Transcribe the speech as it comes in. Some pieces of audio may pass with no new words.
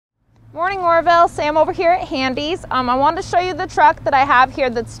Morning, Orville. Sam over here at Handy's. I wanted to show you the truck that I have here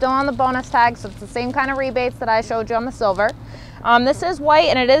that's still on the bonus tag, so it's the same kind of rebates that I showed you on the silver. This is white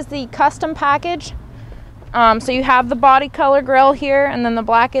and it is the custom package. So you have the body color grille here and then the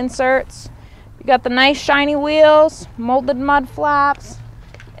black inserts. You got the nice shiny wheels, molded mud flaps.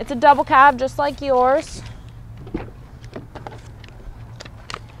 It's a double cab just like yours.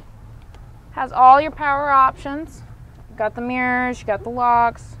 Has all your power options. You got the mirrors, you got the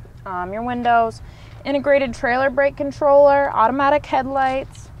locks, your windows, integrated trailer brake controller, automatic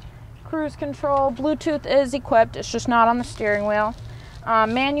headlights, cruise control, Bluetooth is equipped, it's just not on the steering wheel.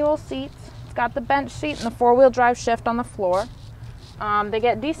 Manual seats, it's got the bench seat and the four-wheel drive shift on the floor. They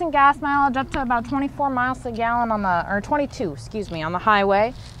get decent gas mileage, up to about 24 miles a gallon on the, or 22, excuse me, on the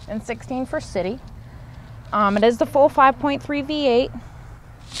highway, and 16 for city. It is the full 5.3 V8,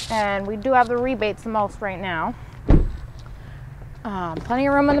 and we do have the rebates the most right now. Plenty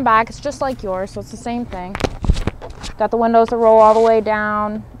of room in the back. It's just like yours, so it's the same thing. Got the windows that roll all the way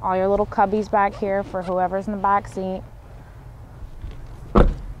down, all your little cubbies back here for whoever's in the back seat.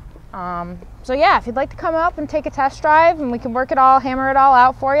 So yeah, if you'd like to come up and take a test drive and we can work it all, hammer it all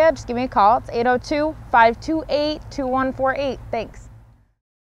out for you, just give me a call. It's 802-528-2148. Thanks.